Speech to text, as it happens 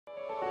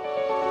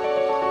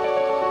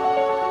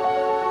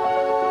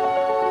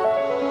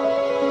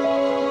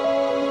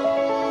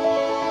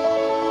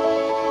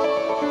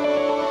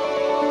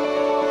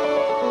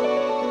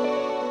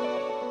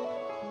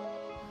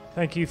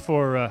Thank you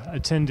for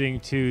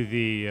attending to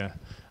the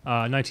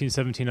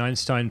 1917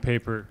 Einstein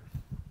paper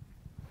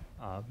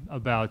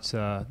about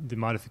the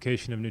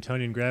modification of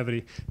Newtonian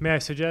gravity. May I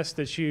suggest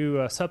that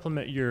you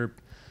supplement your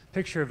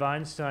picture of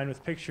Einstein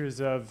with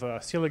pictures of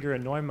Seeliger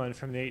and Neumann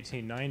from the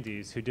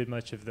 1890s, who did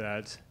much of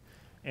that,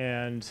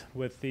 and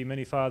with the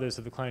many fathers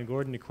of the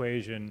Klein-Gordon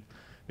equation,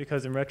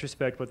 because in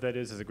retrospect what that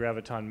is a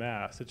graviton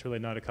mass. It's really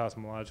not a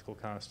cosmological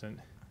constant.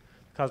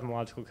 The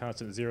cosmological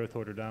constant is zeroth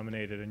order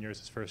dominated, and yours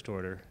is first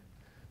order.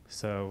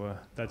 So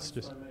that's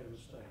just... I made a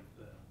mistake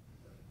there.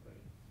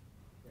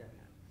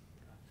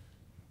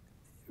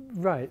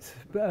 Right.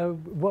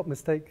 What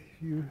mistake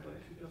you... Well,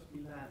 it should just be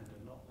lambda,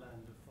 not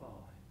lambda phi.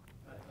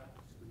 That's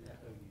the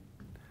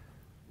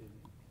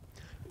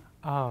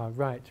Newtonian.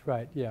 Right,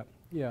 yeah.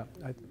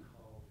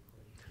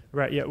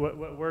 Right, yeah,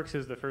 what works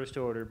is the first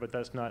order, but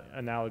that's not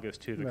analogous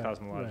to the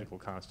cosmological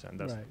constant.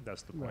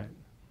 That's the point. Right.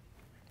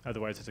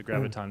 Otherwise, it's a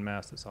graviton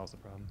mass that solves the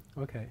problem.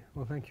 Okay,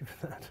 well, thank you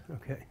for that.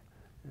 Okay.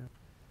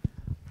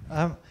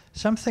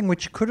 Something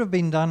which could have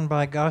been done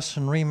by Gauss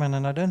and Riemann,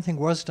 and I don't think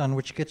was done,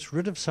 which gets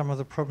rid of some of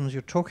the problems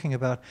you're talking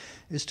about,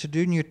 is to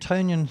do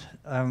Newtonian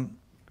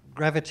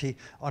gravity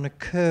on a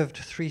curved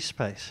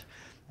three-space.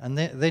 And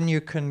then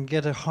you can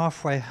get a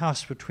halfway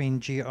house between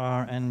GR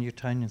and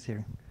Newtonian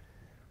theory.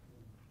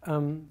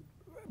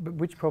 But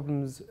which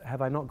problems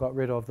have I not got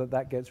rid of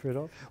that gets rid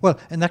of? Well,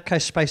 in that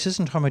case, space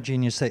isn't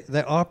homogeneous.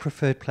 There are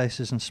preferred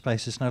places, and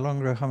space is no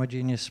longer a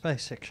homogeneous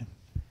space section.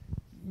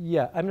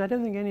 Yeah, I mean, I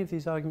don't think any of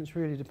these arguments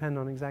really depend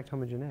on exact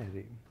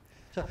homogeneity.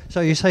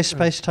 So you say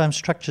space-time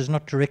structure is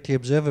not directly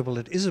observable.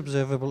 It is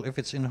observable if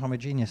it's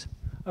inhomogeneous.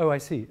 Oh, I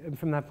see. And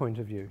from that point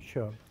of view,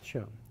 sure,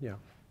 yeah.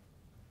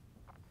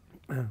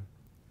 Because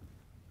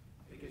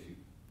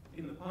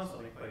in the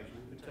Poisson equation,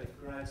 you could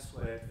take grad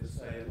squared for,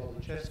 say, a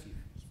Lobachevsky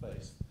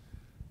space.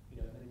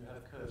 You know, then you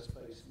have curved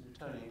space,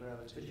 Newtonian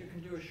gravity. But you can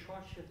do a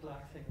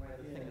Schwarzschild-like thing where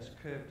the thing is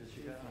curved as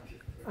you go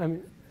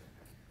on.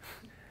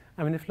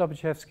 I mean, if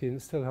Lobachevsky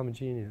is still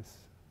homogeneous,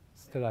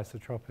 still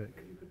isotropic.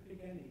 You could pick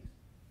any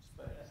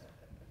space.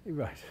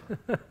 Right.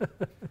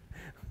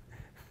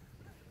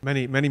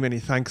 Many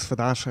thanks for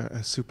that.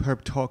 A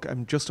superb talk.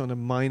 Just on a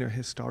minor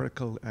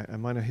historical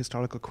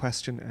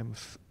question.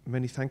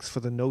 Many thanks for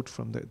the note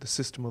from the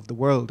system of the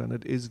world, and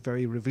it is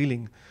very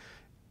revealing.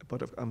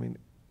 But I mean,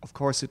 of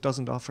course, it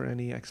doesn't offer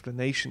any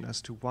explanation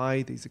as to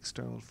why these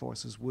external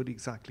forces would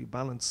exactly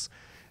balance.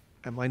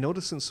 I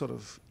notice in sort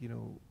of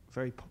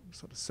very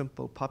sort of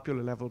simple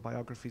popular level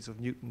biographies of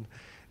Newton,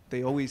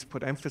 they always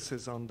put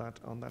emphasis on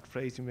that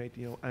phrase you made,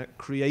 a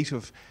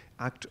creative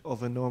act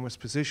of enormous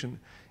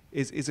precision.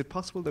 Is it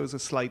possible there was a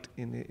slight,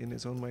 in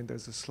his own mind,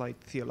 there's a slight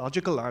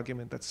theological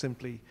argument that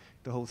simply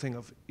the whole thing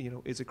of,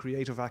 is a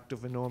creative act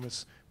of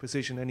enormous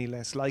precision any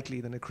less likely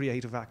than a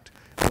creative act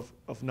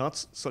of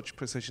not such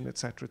precision,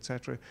 etc.,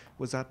 etc.?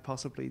 Was that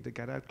possibly the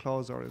get-out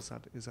clause, or is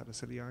that a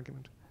silly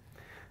argument?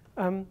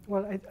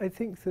 Well, I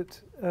think that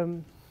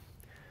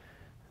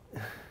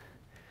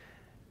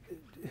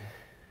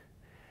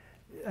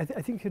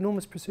I think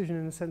enormous precision,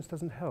 in a sense,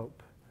 doesn't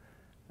help.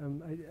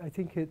 I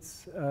think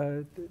it's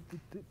the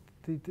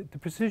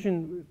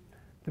precision.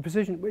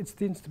 It's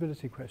the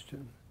instability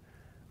question.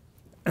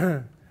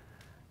 I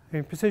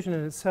mean, precision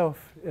in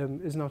itself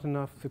is not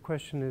enough. The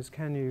question is,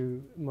 can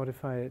you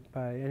modify it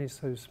by any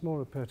so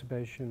small a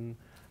perturbation,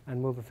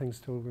 and will the thing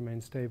still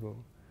remain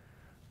stable?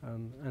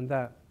 And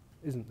that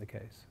isn't the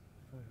case.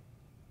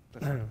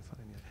 That's fine, yeah.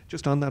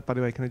 Just on that, by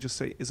the way, can I just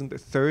say, isn't the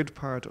third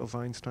part of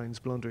Einstein's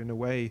blunder, in a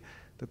way,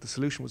 that the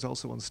solution was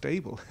also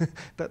unstable?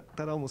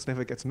 that almost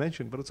never gets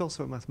mentioned, but it's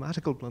also a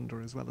mathematical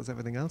blunder as well as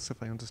everything else,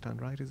 if I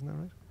understand right. Isn't that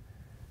right?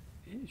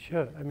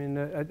 Sure. I mean,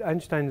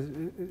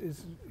 Einstein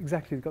is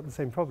exactly got the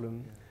same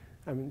problem.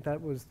 Yeah. I mean,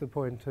 that was the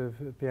point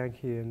of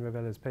Bianchi and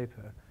Rabella's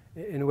paper.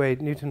 In a way,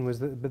 Newton was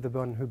the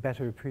one who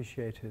better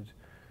appreciated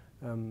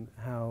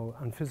how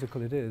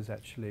unphysical it is,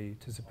 actually,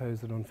 to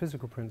suppose that on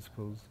physical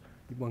principles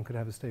one could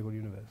have a stable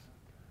universe.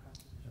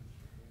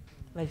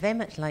 I'd very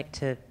much like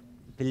to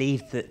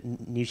believe that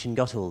Newton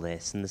got all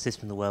this, and the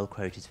system of the world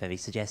quote is very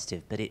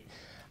suggestive, but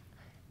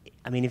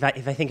I mean, if I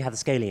think of how the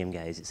scolium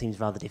goes, it seems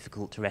rather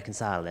difficult to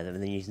reconcile it, and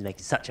then Newton's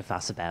making such a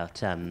fuss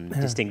about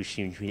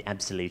distinguishing between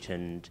absolute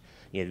and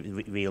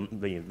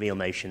real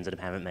motions and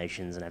apparent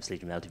motions and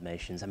absolute and relative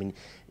motions. I mean,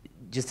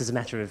 just as a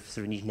matter of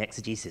sort of Newton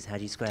exegesis, how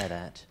do you square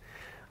that?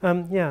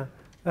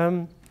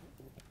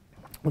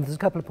 Well, there's a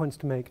couple of points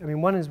to make. I mean,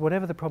 one is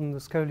whatever the problem the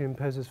scolium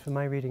poses for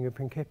my reading of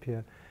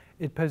Principia,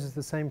 it poses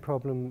the same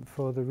problem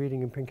for the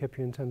reading of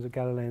Principia in terms of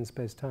Galilean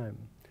space-time.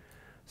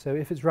 So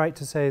if it's right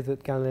to say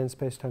that Galilean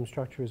space-time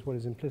structure is what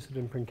is implicit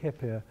in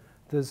Principia,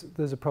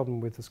 there's a problem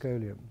with the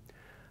scolium.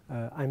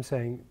 I'm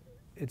saying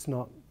it's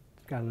not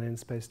Galilean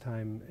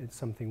space-time, it's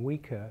something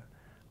weaker.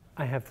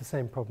 I have the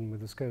same problem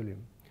with the scolium.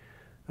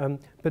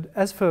 But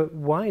as for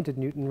why did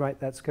Newton write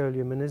that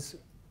scolium, and is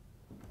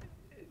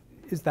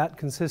that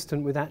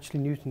consistent with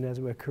actually Newton, as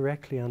it were,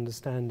 correctly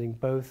understanding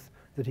both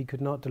that he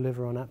could not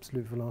deliver on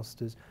absolute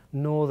velocities,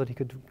 nor that he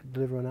could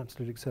deliver on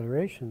absolute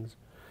accelerations?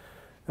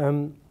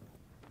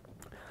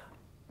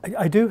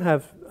 I do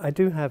have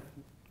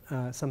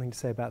something to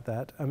say about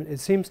that. I mean, it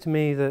seems to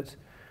me that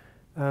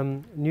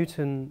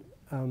Newton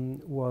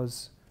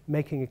was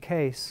making a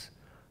case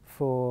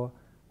for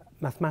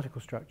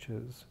mathematical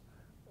structures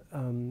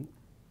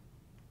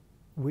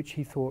which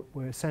he thought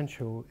were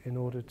essential in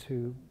order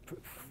to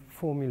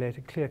formulate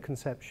a clear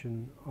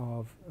conception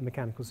of a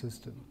mechanical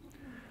system.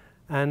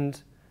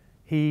 And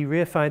he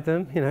reified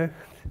them, you know.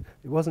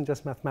 It wasn't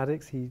just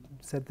mathematics. He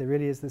said there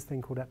really is this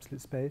thing called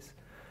absolute space.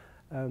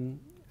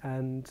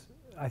 And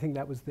I think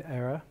that was the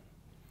error.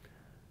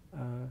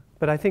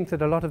 But I think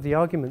that a lot of the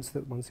arguments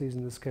that one sees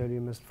in the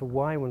Scholium as for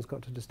why one's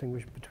got to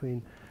distinguish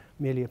between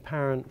merely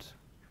apparent,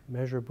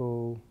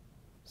 measurable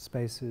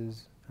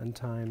spaces and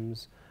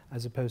times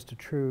as opposed to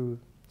true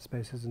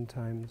spaces and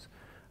times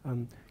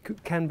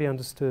can be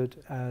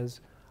understood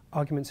as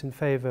arguments in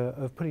favor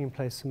of putting in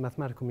place some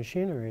mathematical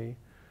machinery,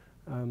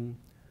 and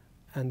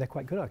they're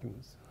quite good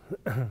arguments.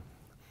 So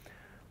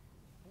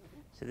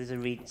there's a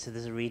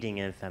reading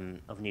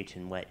of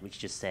Newton which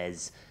just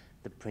says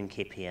the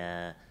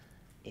Principia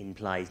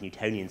implies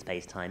Newtonian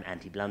space-time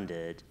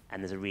anti-blundered,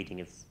 and there's a reading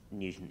of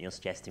Newton that you're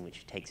suggesting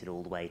which takes it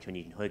all the way to a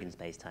Newton-Huygens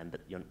space-time,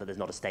 but there's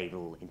not a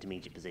stable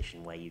intermediate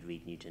position where you'd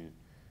read Newton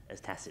as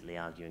tacitly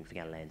arguing for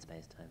Galilean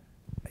space-time.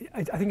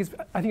 I think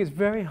it's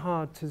very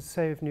hard to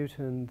say of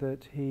Newton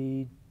that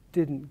he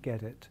didn't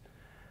get it.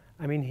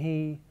 I mean,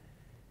 he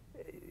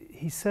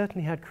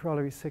certainly had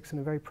corollary 6 in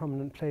a very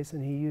prominent place,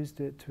 and he used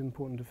it to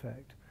important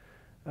effect.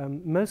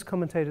 Most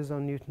commentators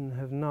on Newton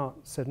have not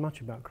said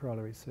much about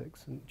corollary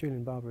 6, and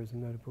Julian Barber is a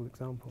notable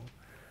example.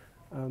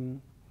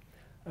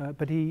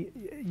 But he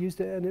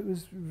used it, and it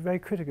was very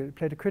critical. It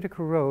played a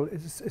critical role,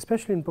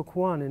 especially in Book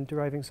 1 in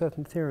deriving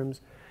certain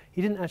theorems.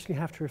 He didn't actually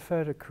have to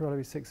refer to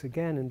corollary 6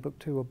 again in Book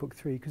 2 or Book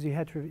 3, because he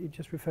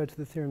just referred to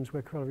the theorems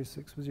where corollary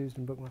 6 was used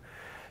in Book 1.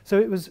 So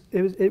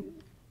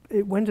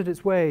it wended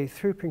its way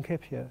through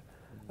Principia.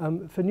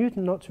 For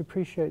Newton not to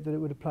appreciate that it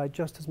would apply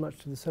just as much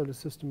to the solar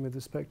system with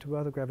respect to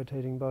other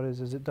gravitating bodies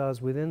as it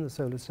does within the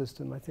solar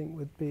system, I think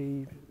would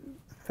be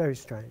very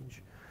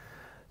strange.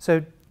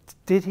 So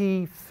did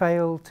he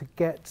fail to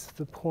get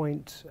the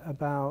point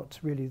about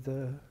really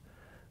the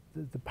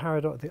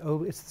paradox?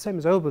 It's the same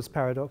as Olber's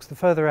paradox. The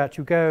further out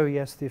you go,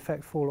 yes, the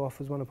effect fall off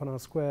as 1 upon r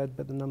squared,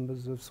 but the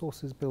numbers of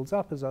sources builds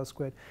up as r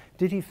squared.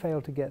 Did he fail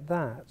to get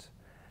that,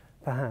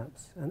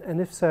 perhaps?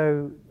 And if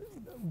so,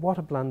 what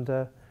a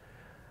blunder.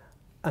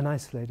 An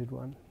isolated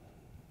one.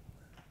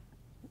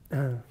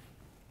 Okay,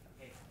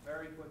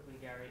 very quickly,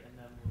 Gary, and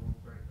then we'll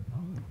break the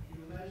talk.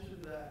 You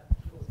mentioned that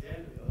towards the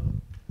end of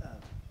your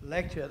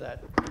lecture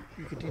that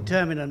you could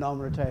determine a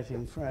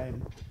non-rotating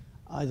frame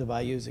either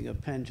by using a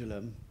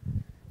pendulum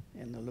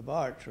in the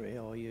laboratory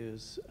or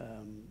use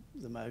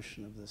the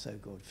motion of the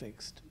so-called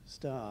fixed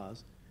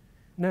stars.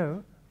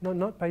 No,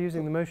 not by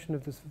using the motion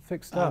of the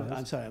fixed stars.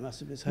 I'm sorry, I must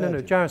have misheard. No,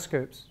 you.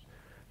 Gyroscopes.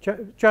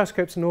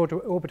 Gyroscopes in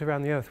orbit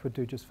around the Earth would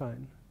do just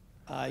fine.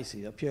 I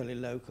see, a purely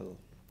local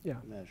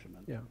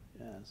measurement. Yeah.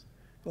 Yes.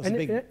 Course,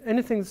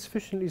 anything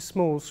sufficiently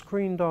small,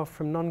 screened off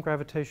from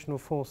non-gravitational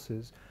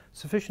forces,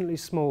 sufficiently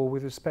small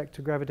with respect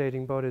to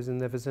gravitating bodies in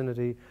their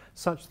vicinity,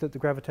 such that the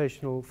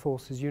gravitational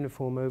force is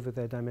uniform over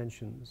their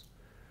dimensions.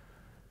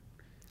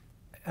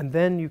 And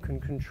then you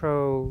can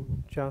control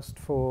just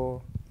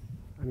for,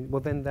 I mean, well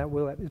then that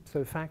will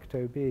ipso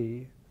facto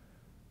be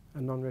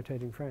a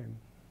non-rotating frame.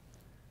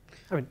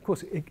 I mean, of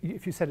course,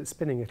 if you set it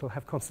spinning, it'll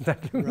have constant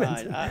angular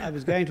momentum. Right. I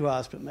was going to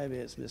ask, but maybe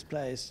it's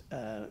misplaced.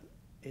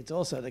 It's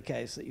also the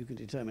case that you can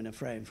determine a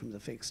frame from the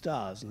fixed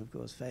stars, and of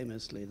course,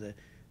 famously,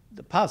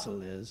 the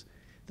puzzle is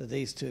that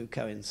these two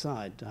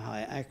coincide to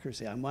high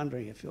accuracy. I'm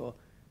wondering if your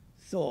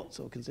thoughts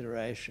or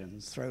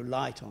considerations throw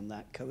light on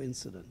that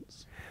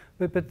coincidence.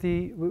 But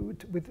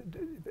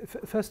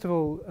first of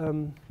all,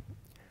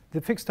 the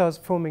fixed stars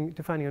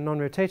defining a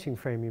non-rotating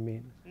frame, you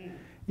mean? Mm.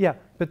 Yeah,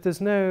 but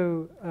there's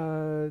no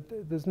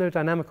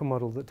dynamical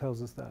model that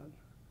tells us that.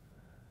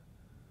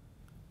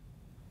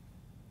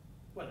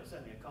 Well, it's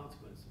only a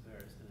consequence of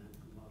various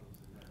dynamical models.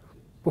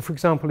 Well, for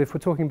example, if we're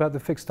talking about the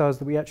fixed stars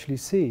that we actually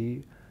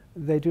see,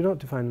 they do not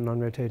define a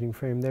non-rotating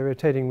frame. They're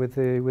rotating with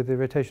the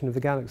rotation of the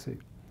galaxy.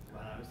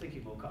 Well, I was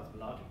thinking more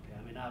cosmologically.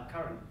 I mean, our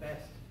current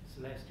best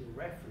celestial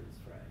reference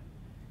frame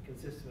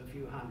consists of a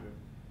few hundred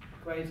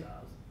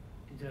quasars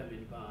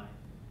determined by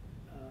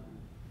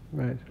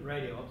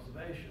radio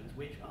observations,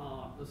 which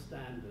are the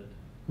standard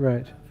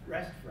rest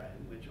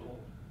frame which all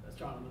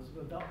astronomers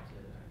have adopted.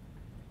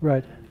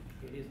 Right. And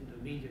it isn't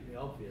immediately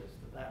obvious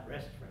that that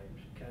rest frame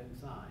should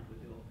coincide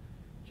with your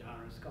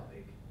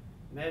gyroscopic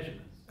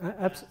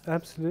measurements.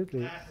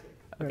 Absolutely.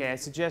 Okay, I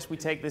suggest we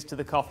take this to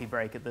the coffee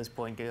break at this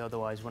point,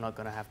 otherwise we're not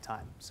going to have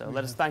time. So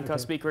let us thank our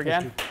speaker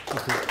again.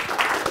 Thank you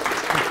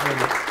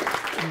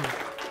very much.